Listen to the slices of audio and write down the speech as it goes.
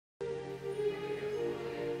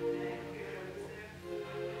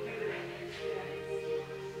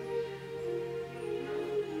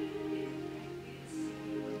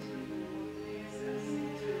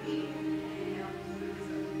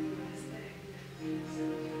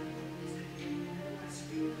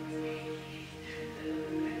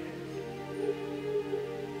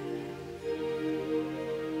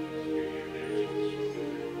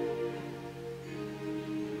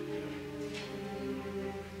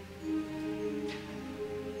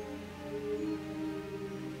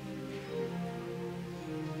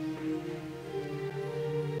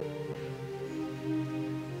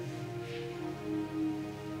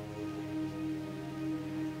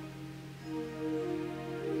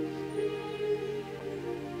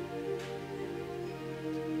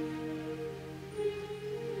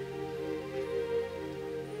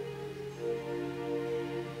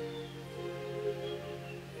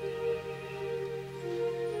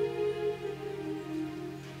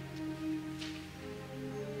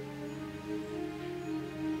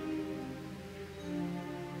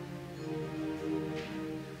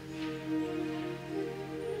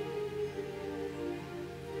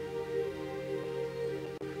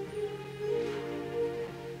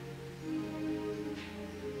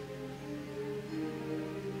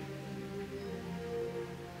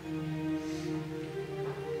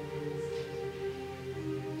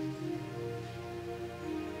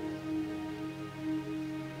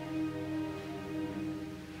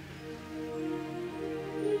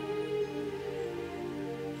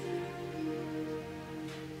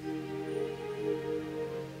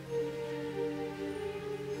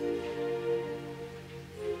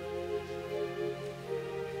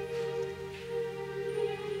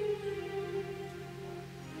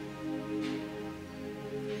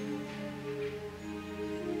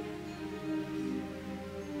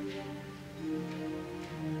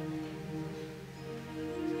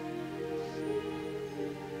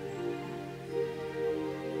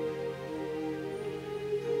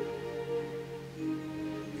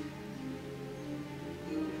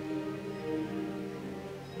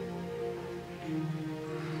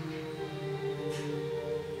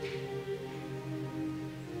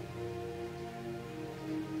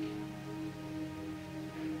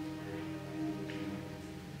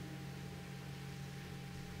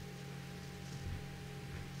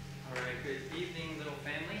Good evening, little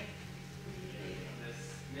family. On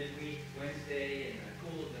this midweek Wednesday in the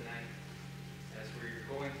cool of the night, as we're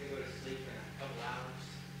going to go to sleep in a couple hours,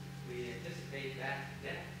 we anticipate that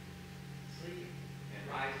death, sleeping, and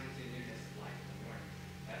rising to newness of life in the morning.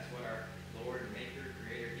 That's what our Lord and Maker,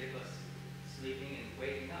 Creator, give us, sleeping and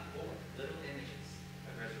waking up for, little images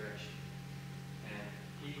of resurrection. And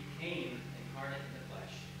He came incarnate in the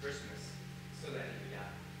flesh, Christmas, so that He would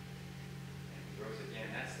die. And He rose again.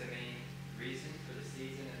 That's the main reason for the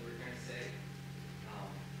season, as we're going to say.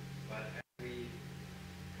 But as we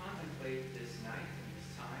contemplate this night and this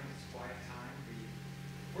time, this quiet time, we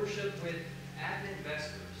worship with Advent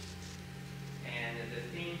Vespers. And the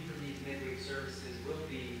theme for these midweek services will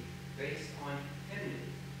be based on hymn.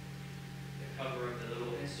 The cover of the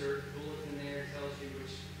little insert bulletin there tells you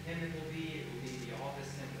which hymn it will be. It will be the office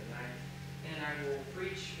hymn of the night. And I will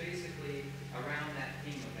preach basically around that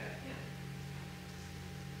theme of that hymn.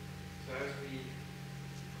 So as we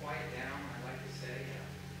quiet down, I'd like to say,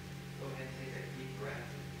 go ahead and take a deep breath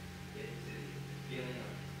and get into the feeling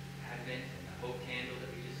of Advent and the hope candle that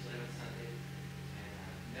we just lit on Sunday.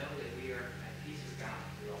 And know that we are at peace with God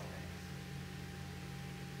through all things.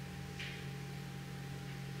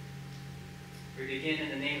 We begin in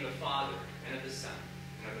the name of the Father, and of the Son,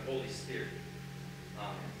 and of the Holy Spirit.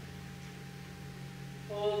 Amen.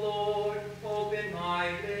 O Lord, open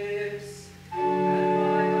my lips, and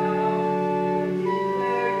my mouth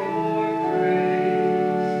declare your praise.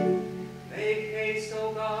 Make haste,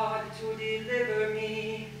 O God, to deliver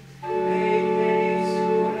me. Make haste to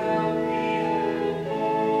help me, O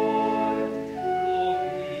Lord. Glory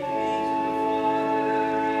be to the Father,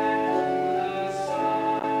 and to the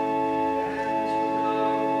Son, and to the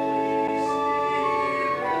Holy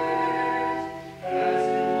Spirit, as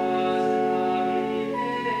it was in the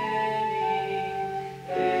beginning,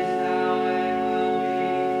 is now, and will be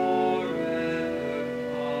forever.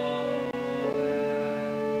 Amen.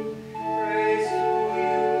 Praise to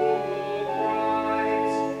you, O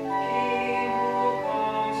Christ, King who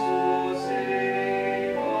comes to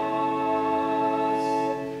save us.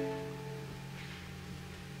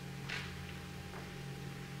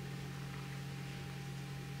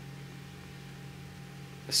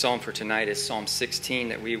 The psalm for tonight is Psalm 16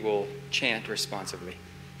 that we will chant responsively.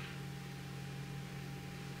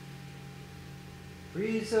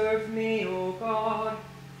 Preserve me, O God,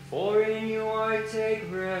 for in you I take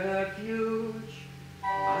refuge.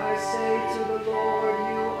 I say to the Lord,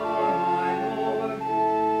 you are my Lord.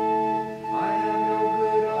 I have no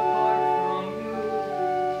good apart from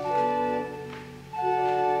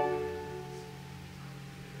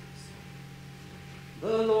you.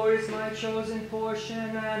 The Lord is my chosen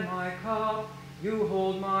portion and my cup. You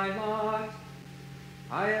hold my lot.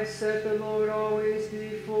 I have set the Lord always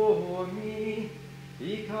before me.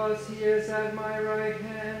 Because he is at my right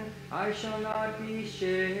hand, I shall not be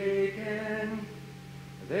shaken.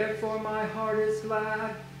 Therefore my heart is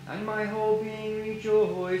glad, and my whole being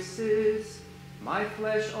rejoices. My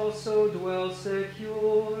flesh also dwells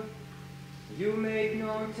secure. You make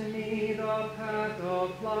known to me the path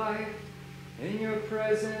of life. In your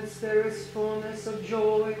presence there is fullness of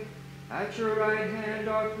joy. At your right hand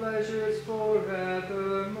are pleasures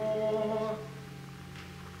forevermore.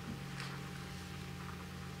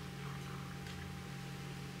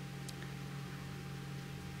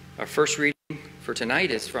 Our first reading for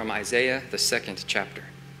tonight is from Isaiah, the 2nd chapter.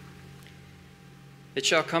 It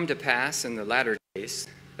shall come to pass in the latter days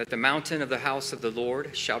that the mountain of the house of the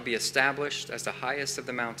Lord shall be established as the highest of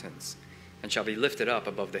the mountains, and shall be lifted up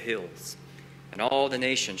above the hills, and all the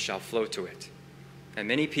nations shall flow to it. And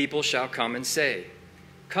many people shall come and say,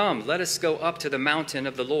 Come, let us go up to the mountain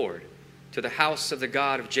of the Lord, to the house of the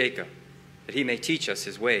God of Jacob, that he may teach us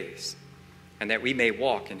his ways, and that we may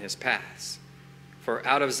walk in his paths. For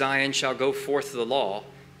out of Zion shall go forth the law,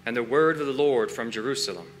 and the word of the Lord from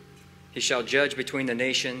Jerusalem. He shall judge between the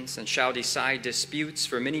nations, and shall decide disputes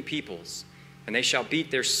for many peoples. And they shall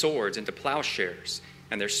beat their swords into plowshares,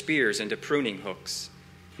 and their spears into pruning hooks.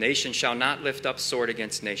 Nation shall not lift up sword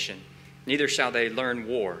against nation, neither shall they learn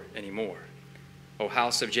war any more. O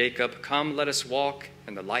house of Jacob, come, let us walk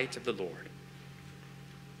in the light of the Lord.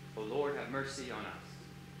 O Lord, have mercy on us.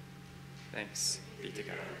 Thanks be to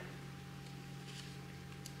God.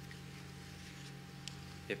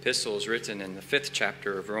 The epistle is written in the 5th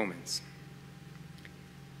chapter of Romans.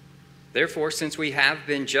 Therefore, since we have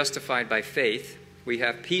been justified by faith, we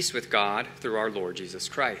have peace with God through our Lord Jesus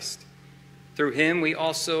Christ. Through him we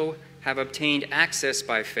also have obtained access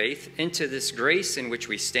by faith into this grace in which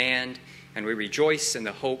we stand, and we rejoice in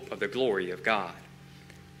the hope of the glory of God.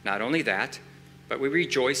 Not only that, but we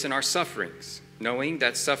rejoice in our sufferings, knowing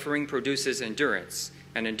that suffering produces endurance,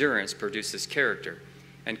 and endurance produces character,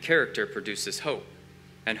 and character produces hope.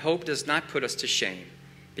 And hope does not put us to shame,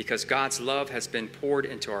 because God's love has been poured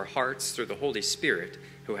into our hearts through the Holy Spirit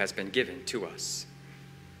who has been given to us.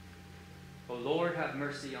 O Lord, have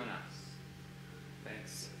mercy on us.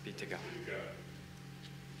 Thanks be to God.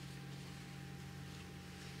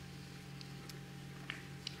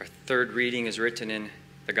 Our third reading is written in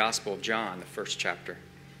the Gospel of John, the first chapter.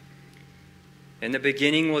 In the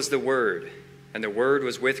beginning was the Word, and the Word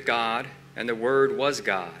was with God, and the Word was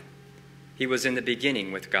God. He was in the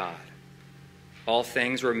beginning with God. All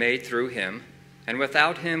things were made through him, and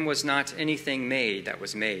without him was not anything made that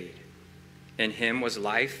was made. In him was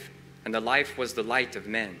life, and the life was the light of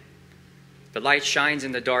men. The light shines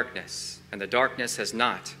in the darkness, and the darkness has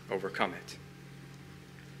not overcome it.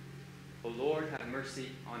 O Lord, have mercy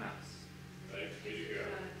on us. Thanks be to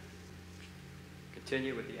God.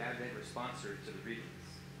 Continue with the Advent responsory to the readings.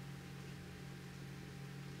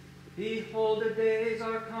 Behold, the days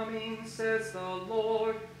are coming, says the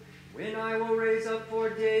Lord, when I will raise up for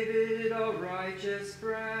David a righteous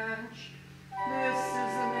branch. This is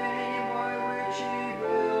the name by which he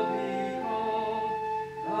will be called.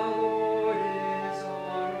 The Lord is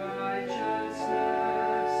our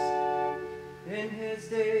righteousness. In his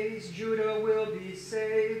days Judah will be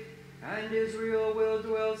saved, and Israel will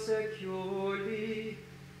dwell securely.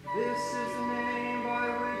 This is the name by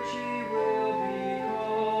which he will be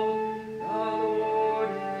called. The Lord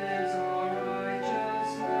is our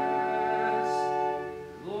righteousness.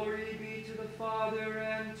 Glory be to the Father,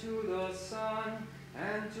 and to the Son,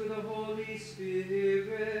 and to the Holy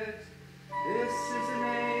Spirit. This is the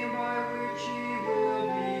name by which he will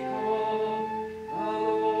be called. The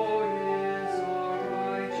Lord is our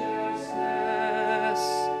righteousness.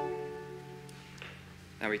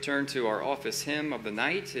 Now we turn to our office hymn of the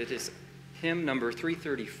night. It is hymn number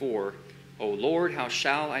 334, O Lord, how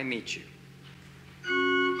shall I meet you?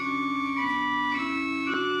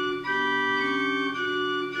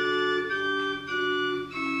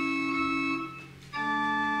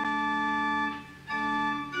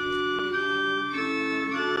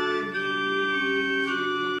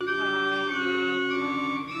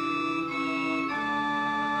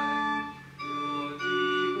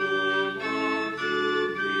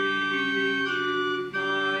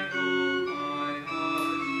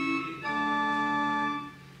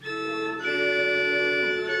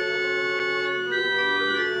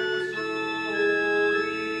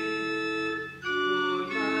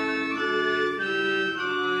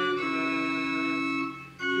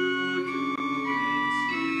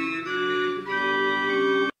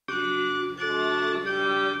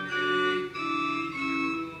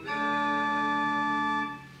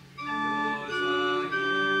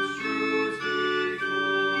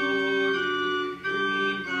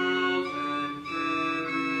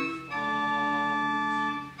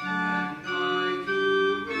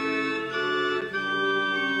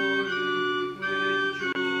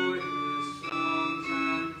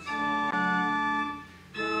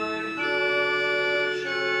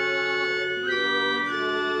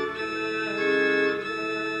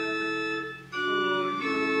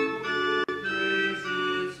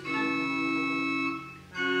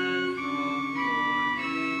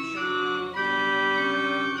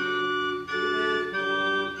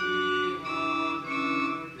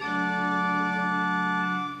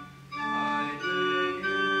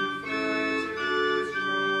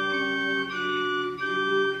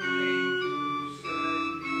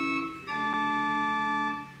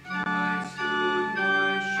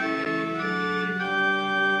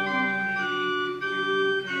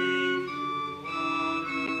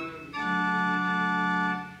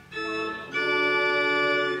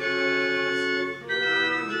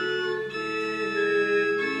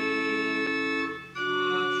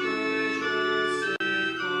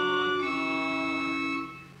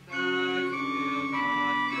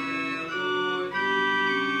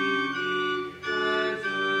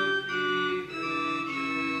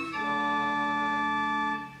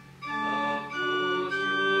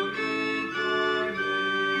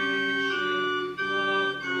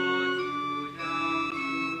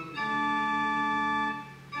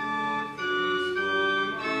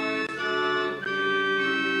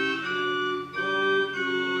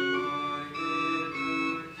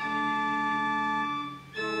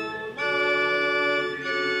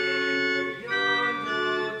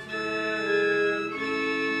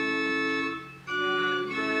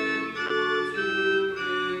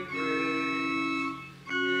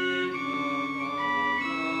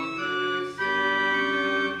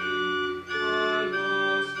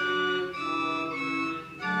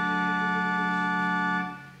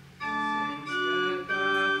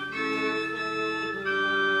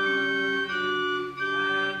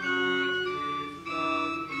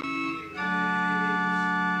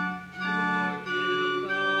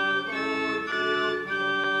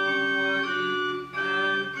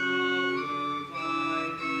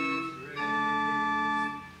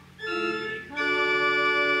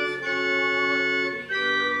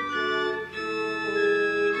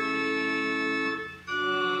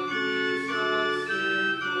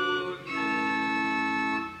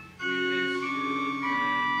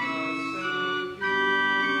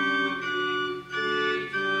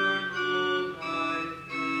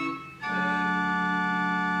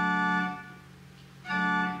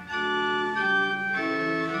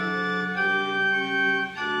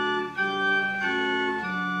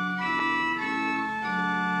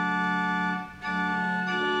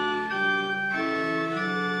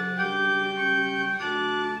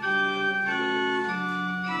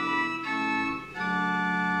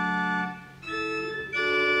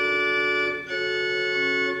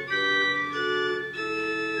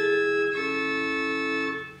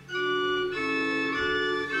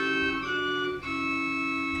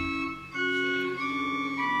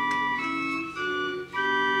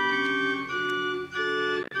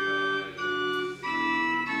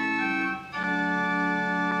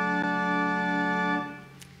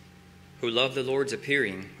 love the Lord's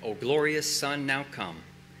appearing, O glorious sun, now come.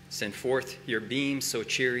 Send forth your beams so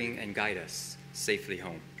cheering and guide us safely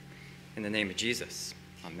home. In the name of Jesus,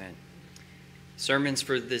 amen. Sermons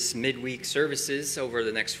for this midweek services over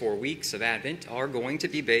the next 4 weeks of Advent are going to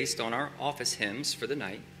be based on our office hymns for the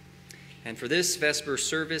night. And for this Vesper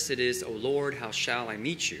service, it is, O Lord, how shall I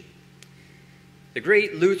meet you? The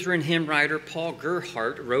great Lutheran hymn writer Paul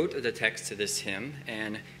Gerhardt wrote the text to this hymn,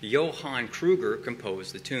 and Johann Kruger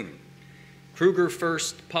composed the tune. Kruger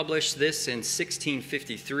first published this in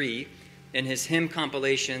 1653 in his hymn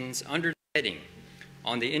compilations under the heading,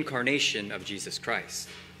 On the Incarnation of Jesus Christ.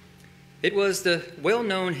 It was the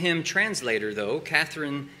well-known hymn translator, though,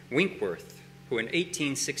 Catherine Winkworth, who in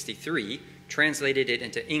 1863 translated it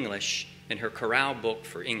into English in her chorale book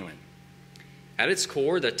for England. At its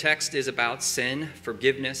core, the text is about sin,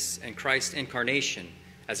 forgiveness, and Christ's incarnation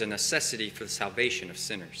as a necessity for the salvation of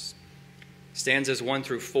sinners. Stanzas 1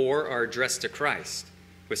 through 4 are addressed to Christ,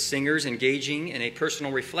 with singers engaging in a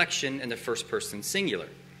personal reflection in the first person singular.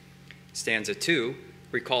 Stanza 2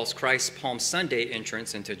 recalls Christ's Palm Sunday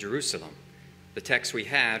entrance into Jerusalem, the text we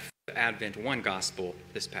had for the Advent 1 Gospel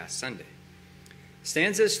this past Sunday.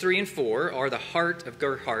 Stanzas 3 and 4 are the heart of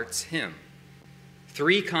Gerhardt's hymn.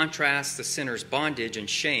 3 contrasts the sinner's bondage and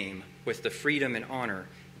shame with the freedom and honor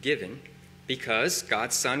given because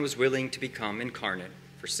God's Son was willing to become incarnate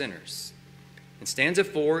for sinners. In stanza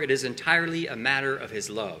 4, it is entirely a matter of his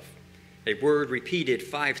love, a word repeated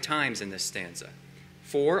 5 times in this stanza,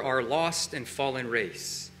 for our lost and fallen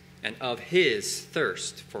race, and of his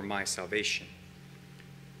thirst for my salvation.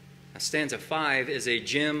 Now, stanza 5 is a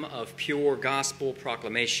gem of pure gospel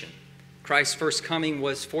proclamation. Christ's first coming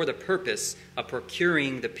was for the purpose of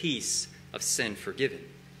procuring the peace of sin forgiven.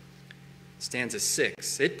 Stanza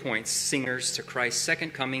 6, it points singers to Christ's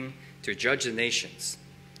second coming to judge the nations,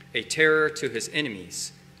 a terror to his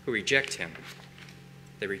enemies who reject him.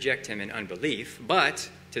 They reject him in unbelief, but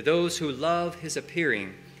to those who love his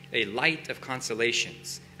appearing, a light of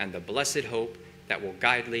consolations and the blessed hope that will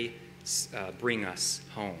bring us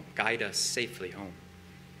home, guide us safely home.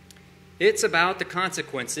 It's about the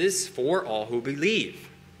consequences for all who believe,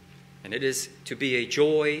 and it is to be a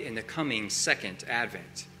joy in the coming second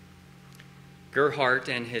Advent. Gerhardt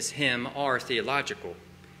and his hymn are theological.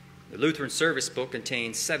 The Lutheran service book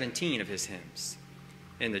contains 17 of his hymns.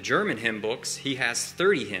 In the German hymn books, he has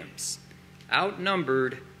 30 hymns,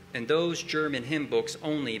 outnumbered in those German hymn books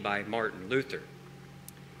only by Martin Luther.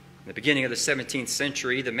 In the beginning of the 17th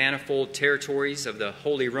century, the manifold territories of the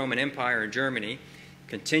Holy Roman Empire in Germany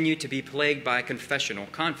continued to be plagued by confessional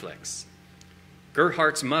conflicts.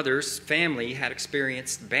 Gerhardt's mother's family had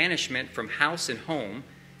experienced banishment from house and home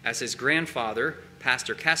as his grandfather,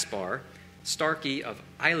 Pastor Kaspar Starkey of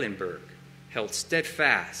Eilenburg, held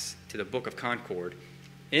steadfast to the Book of Concord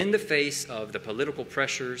in the face of the political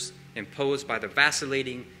pressures imposed by the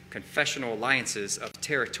vacillating confessional alliances of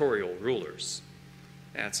territorial rulers.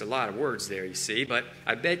 That's a lot of words there, you see, but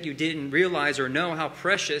I bet you didn't realize or know how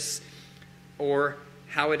precious or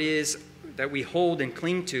how it is that we hold and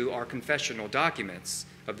cling to our confessional documents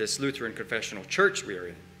of this Lutheran confessional church we are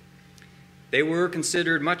in. They were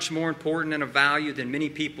considered much more important and of value than many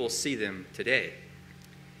people see them today.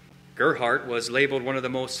 Gerhardt was labeled one of the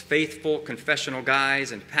most faithful confessional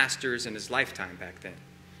guys and pastors in his lifetime back then.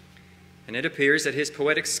 And it appears that his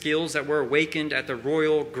poetic skills that were awakened at the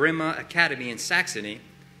Royal Grimme Academy in Saxony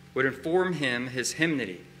would inform him his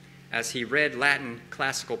hymnody as he read Latin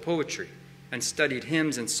classical poetry and studied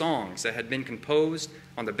hymns and songs that had been composed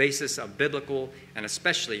on the basis of biblical and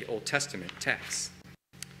especially Old Testament texts.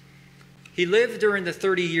 He lived during the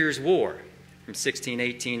 30 Years' War from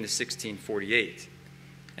 1618 to 1648,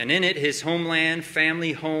 and in it his homeland,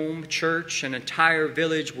 family home, church, and entire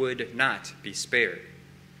village would not be spared.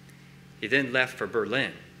 He then left for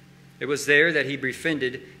Berlin. It was there that he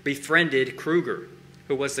befriended Kruger,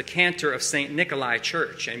 who was the cantor of St. Nikolai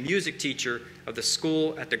Church and music teacher of the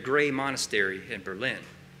school at the Grey Monastery in Berlin.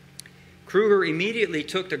 Kruger immediately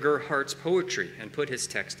took to Gerhardt's poetry and put his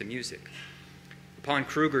text to music. Upon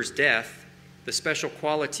Kruger's death, the special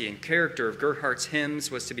quality and character of Gerhardt's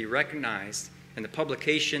hymns was to be recognized in the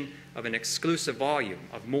publication of an exclusive volume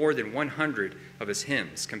of more than 100 of his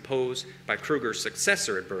hymns, composed by Kruger's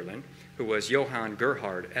successor at Berlin, who was Johann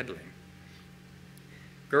Gerhard Ebling.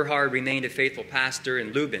 Gerhard remained a faithful pastor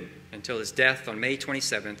in Lubin until his death on May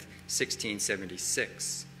 27,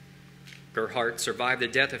 1676. Gerhardt survived the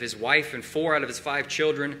death of his wife and 4 out of his 5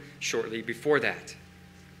 children shortly before that.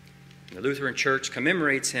 And the Lutheran Church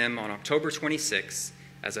commemorates him on October 26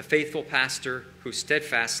 as a faithful pastor who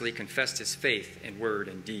steadfastly confessed his faith in word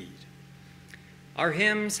and deed. Our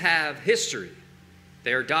hymns have history,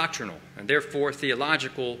 They are doctrinal and therefore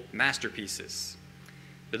theological masterpieces.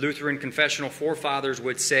 The Lutheran confessional forefathers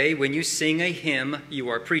would say, when you sing a hymn, you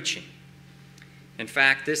are preaching. In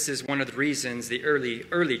fact, this is one of the reasons the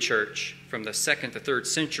early church, from the 2nd to 3rd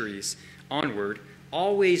centuries onward,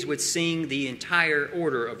 always would sing the entire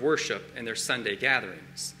order of worship in their Sunday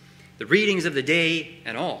gatherings, the readings of the day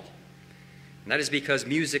and all. And that is because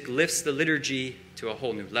music lifts the liturgy to a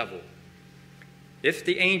whole new level. If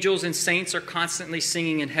the angels and saints are constantly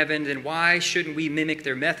singing in heaven, then why shouldn't we mimic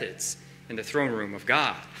their methods in the throne room of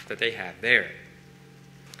God that they have there?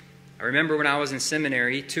 I remember when I was in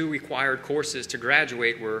seminary, 2 required courses to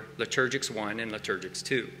graduate were Liturgics 1 and Liturgics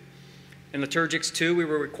 2. In Liturgics 2, we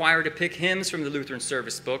were required to pick hymns from the Lutheran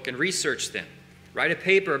service book and research them, write a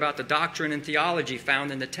paper about the doctrine and theology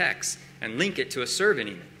found in the text, and link it to a sermon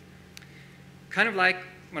even. Kind of like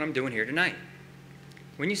what I'm doing here tonight.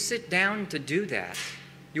 When you sit down to do that,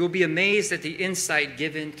 you will be amazed at the insight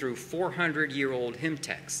given through 400-year-old hymn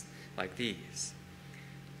texts like these.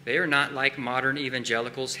 They are not like modern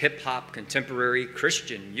evangelicals, hip-hop, contemporary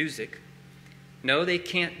Christian music. No, they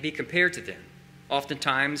can't be compared to them,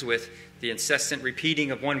 oftentimes with the incessant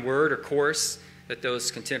repeating of one word or chorus that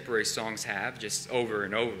those contemporary songs have just over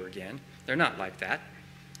and over again. They're not like that.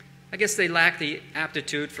 I guess they lack the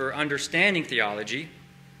aptitude for understanding theology,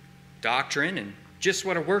 doctrine, and just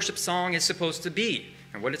what a worship song is supposed to be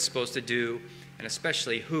and what it's supposed to do, and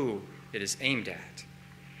especially who it is aimed at.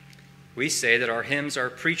 We say that our hymns are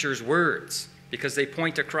preachers' words because they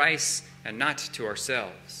point to Christ and not to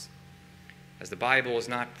ourselves. As the Bible is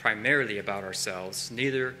not primarily about ourselves,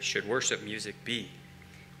 neither should worship music be.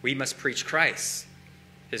 We must preach Christ,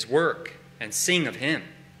 his work, and sing of him.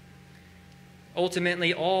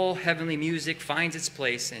 Ultimately, all heavenly music finds its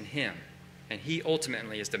place in him, and he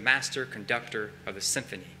ultimately is the master conductor of the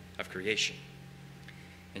symphony of creation.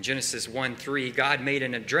 In Genesis 1:3, God made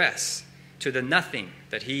an address to the nothing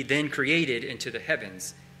that he then created into the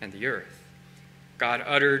heavens and the earth. God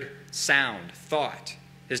uttered sound, thought.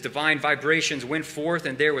 His divine vibrations went forth,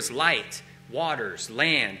 and there was light, waters,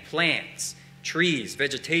 land, plants, trees,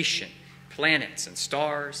 vegetation, planets and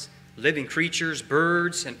stars, living creatures,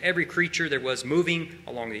 birds, and every creature that was moving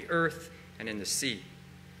along the earth and in the sea.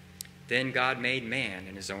 Then God made man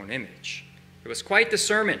in his own image. It was quite the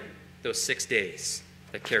sermon, those 6 days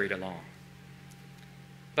that carried along.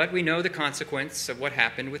 But we know the consequence of what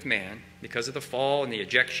happened with man because of the fall and the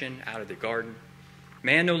ejection out of the garden.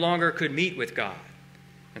 Man no longer could meet with God.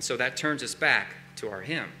 And so that turns us back to our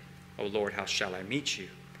hymn, O Lord, how shall I meet you?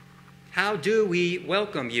 How do we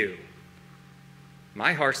welcome you?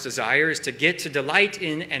 My heart's desire is to get to delight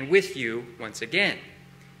in and with you once again,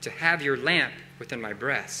 to have your lamp within my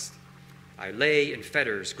breast. I lay in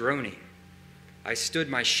fetters groaning. I stood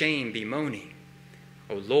my shame bemoaning.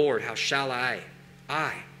 O Lord, how shall I,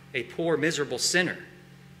 a poor miserable sinner,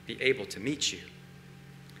 be able to meet you?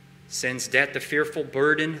 Sin's debt, the fearful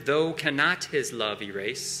burden, though cannot his love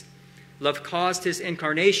erase. Love caused his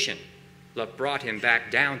incarnation. Love brought him back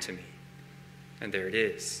down to me. And there it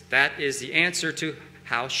is. That is the answer to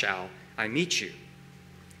how shall I meet you?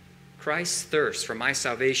 Christ's thirst for my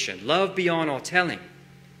salvation, love beyond all telling.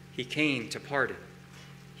 He came to pardon.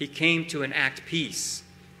 He came to enact peace,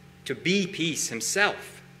 to be peace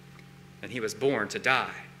himself. And he was born to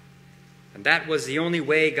die. And that was the only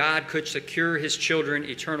way God could secure his children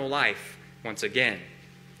eternal life once again.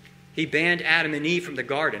 He banned Adam and Eve from the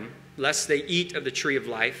garden, lest they eat of the tree of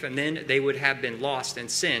life, and then they would have been lost in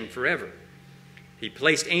sin forever. He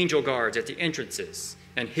placed angel guards at the entrances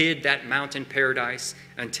and hid that mountain paradise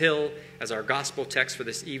until, as our gospel text for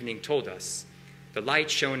this evening told us, the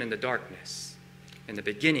light shone in the darkness. In the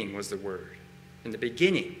beginning was the Word. In the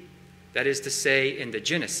beginning, that is to say, in the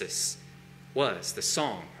Genesis, was the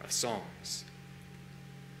Song of Songs.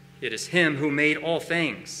 It is him who made all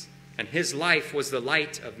things, and his life was the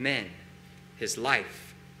light of men. His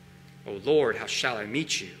life. O Lord, how shall I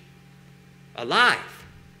meet you? Alive.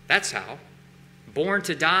 That's how. Born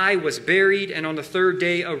to die, was buried, and on the 3rd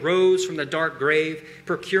day arose from the dark grave,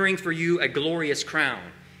 procuring for you a glorious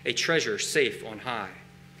crown, a treasure safe on high.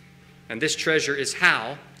 And this treasure is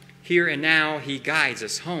how, here and now, he guides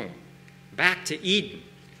us home, back to Eden,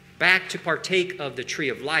 back to partake of the tree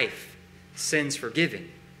of life, sins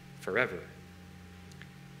forgiven forever.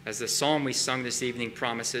 As the psalm we sung this evening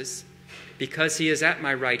promises, because he is at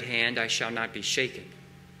my right hand, I shall not be shaken.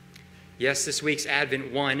 Yes, this week's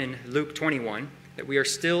Advent 1 in Luke 21, that we are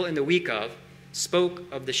still in the week of, spoke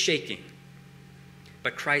of the shaking.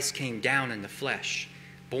 But Christ came down in the flesh,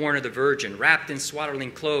 born of the Virgin, wrapped in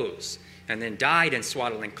swaddling clothes, and then died in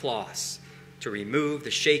swaddling cloths to remove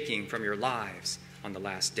the shaking from your lives on the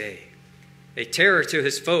last day. a terror to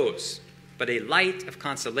his foes, but a light of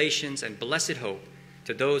consolations and blessed hope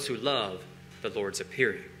to those who love the Lord's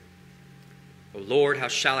appearing. O Lord, how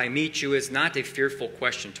shall I meet you is not a fearful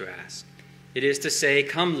question to ask. It is to say,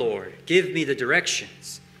 come, Lord, give me the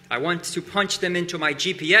directions. I want to punch them into my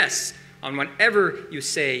GPS on whatever you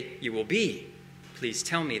say you will be. Please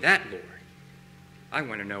tell me that, Lord. I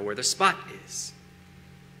want to know where the spot is.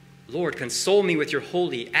 Lord, console me with your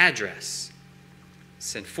holy address.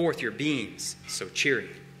 Send forth your beams so cheering.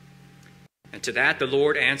 And to that the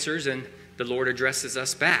Lord answers, and the Lord addresses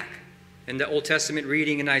us back. In the Old Testament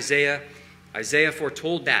reading in Isaiah, Isaiah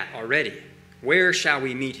foretold that already. Where shall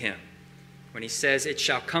we meet him? When he says, it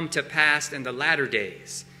shall come to pass in the latter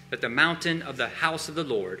days that the mountain of the house of the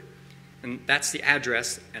Lord, and that's the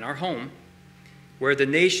address and our home, where the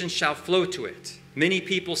nations shall flow to it. Many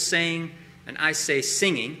people saying, and I say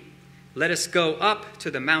singing, let us go up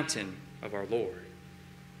to the mountain of our Lord.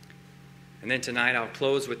 And then tonight I'll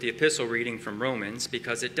close with the epistle reading from Romans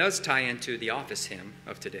because it does tie into the office hymn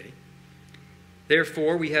of today.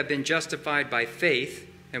 Therefore, we have been justified by faith,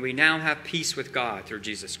 and we now have peace with God through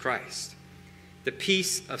Jesus Christ. The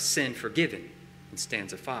peace of sin forgiven in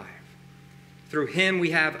stanza 5. Through him we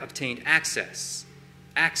have obtained access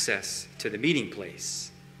to the meeting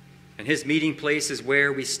place. And his meeting place is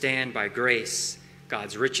where we stand by grace,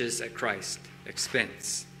 God's riches at Christ's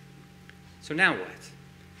expense. So now what?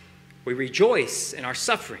 We rejoice in our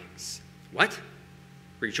sufferings. What?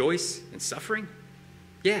 Rejoice in suffering?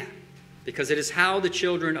 Yeah, because it is how the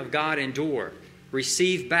children of God endure,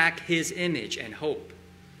 receive back his image and hope.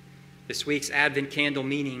 This week's Advent candle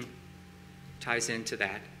meaning ties into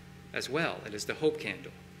that as well. It is the hope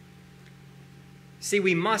candle. See,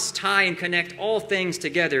 we must tie and connect all things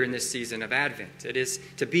together in this season of Advent. It is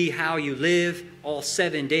to be how you live all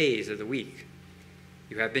 7 days of the week.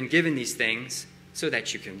 You have been given these things so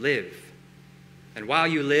that you can live. And while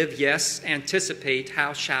you live, yes, anticipate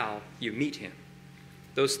how shall you meet him.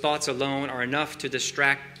 Those thoughts alone are enough to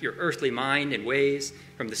distract your earthly mind and ways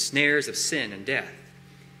from the snares of sin and death.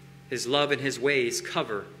 His love and his ways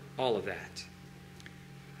cover all of that.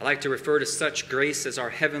 I like to refer to such grace as our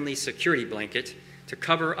heavenly security blanket to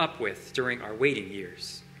cover up with during our waiting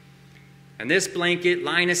years. And this blanket,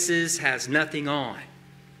 Linus's, has nothing on,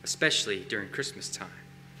 especially during Christmas time,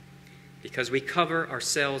 because we cover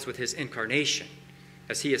ourselves with his incarnation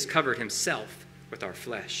as he has covered himself with our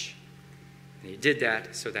flesh. And he did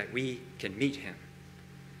that so that we can meet him.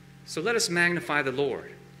 So let us magnify the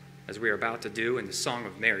Lord, as we are about to do in the Song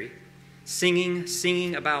of Mary,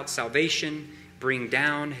 singing about salvation, bring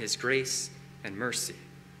down his grace and mercy.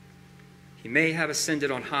 He may have ascended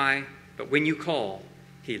on high, but when you call,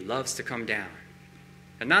 he loves to come down.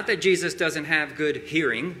 And not that Jesus doesn't have good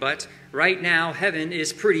hearing, but right now heaven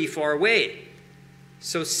is pretty far away.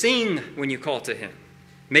 So sing when you call to him.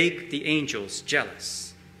 Make the angels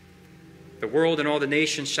jealous. The world and all the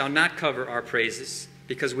nations shall not cover our praises,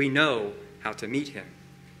 because we know how to meet him,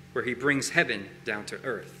 where he brings heaven down to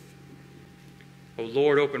earth. O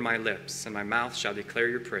Lord, open my lips, and my mouth shall declare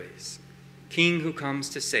your praise. King who comes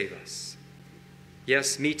to save us.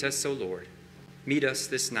 Yes, meet us, O Lord. Meet us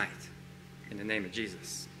this night. In the name of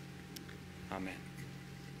Jesus. Amen.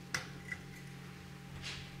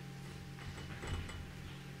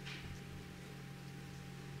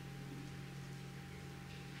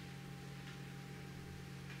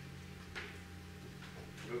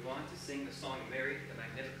 Move on to sing the Song of Mary, the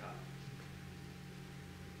Magnificat.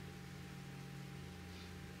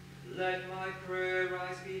 Let my prayer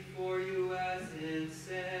rise before you as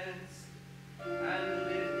incense, and the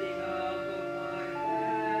lifting up of my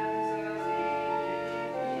hands as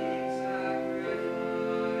evening sacrifice.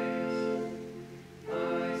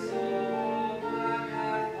 My soul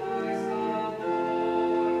magnifies the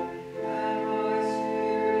Lord, and my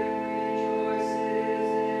spirit rejoices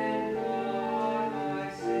in God my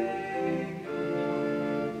Savior.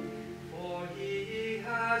 For he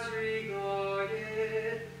has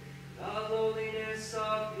regarded the lowliness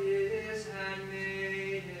of his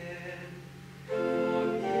handmaiden. For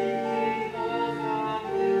he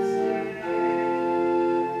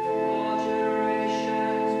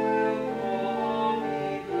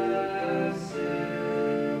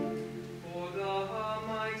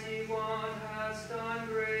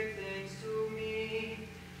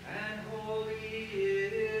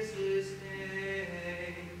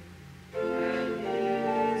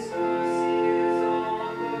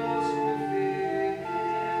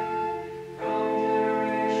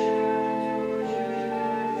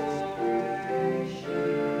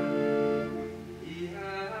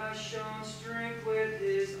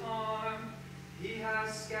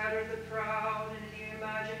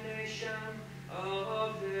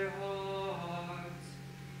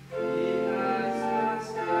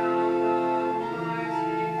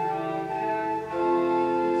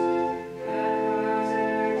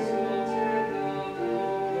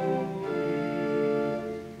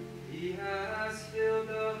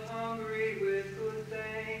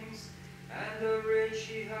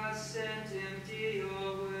sent empty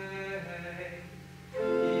away.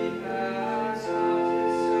 He has helped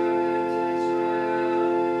his servant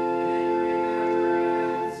Israel in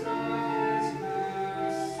remembrance of his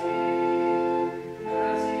mercy,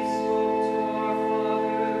 as he spoke to our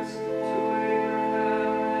fathers, to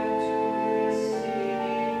Abraham and to his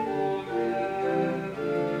seed forever.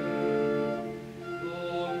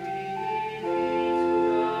 Glory be to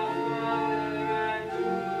the Father and to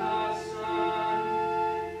the Son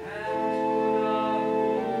and to the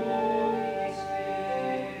Holy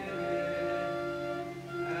Spirit,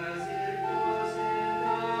 as it was in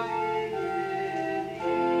the beginning,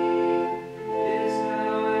 is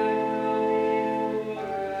now, and will be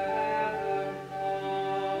forever.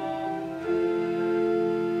 Amen.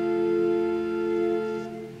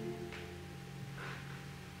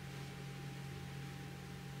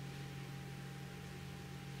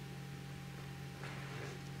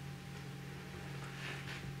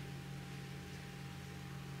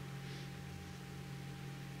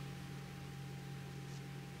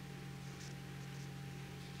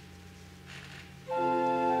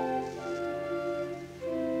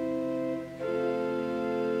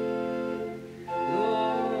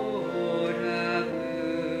 Lord, have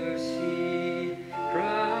mercy.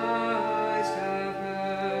 Christ, have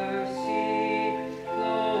mercy.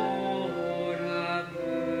 Lord, have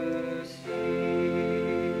mercy.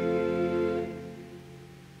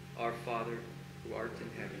 Our Father, who art in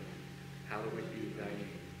heaven, hallowed be thy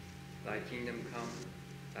name. Thy kingdom come,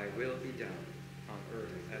 thy will be done, on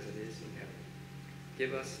earth as it is in heaven.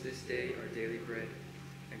 Give us this day our daily bread,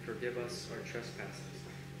 and forgive us our trespasses,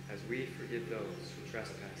 as we forgive those who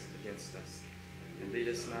trespass against us. And lead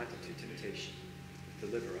us not into temptation, but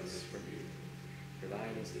deliver us from evil. For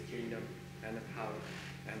thine is the kingdom, and the power,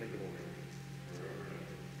 and the glory.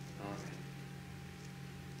 Amen.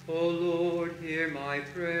 O Lord, hear my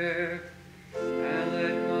prayer, and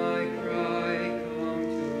let my cry come to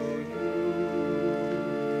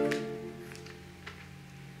you.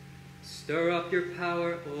 Stir up your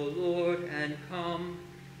power, O Lord, and come,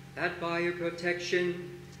 that by your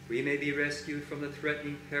protection we may be rescued from the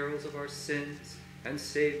threatening perils of our sins and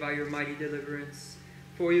saved by your mighty deliverance.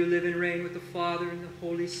 For you live and reign with the Father and the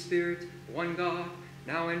Holy Spirit, one God,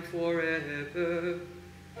 now and forever.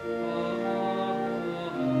 Amen.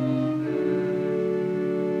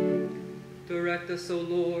 Direct us, O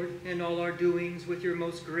Lord, in all our doings with your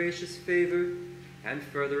most gracious favor, and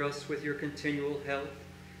further us with your continual help,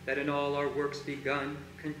 that in all our works begun,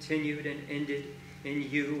 continued, and ended, in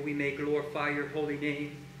you we may glorify your holy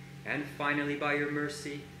name, and finally by your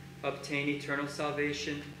mercy obtain eternal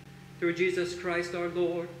salvation. Through Jesus Christ our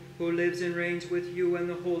Lord, who lives and reigns with you and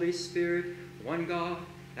the Holy Spirit, one God,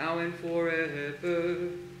 now and forever.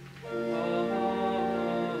 Amen.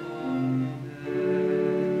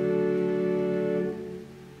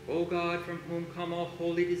 O God, from whom come all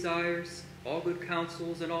holy desires, all good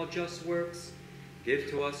counsels, and all just works, give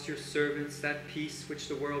to us, your servants, that peace which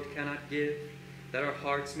the world cannot give, that our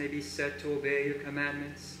hearts may be set to obey your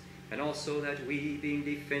commandments, and also that we, being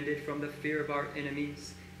defended from the fear of our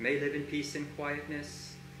enemies, may live in peace and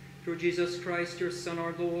quietness. Through Jesus Christ, your Son,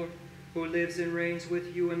 our Lord, who lives and reigns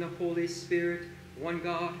with you in the Holy Spirit, one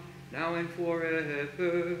God, now and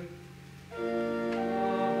forever. Amen.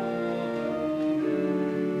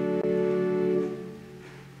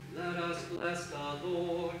 Let us bless the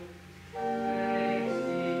Lord. Thanks be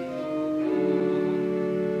to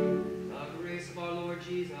God. The grace of our Lord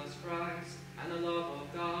Jesus Christ, and the love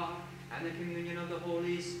of God, and the communion of the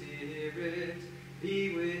Holy Spirit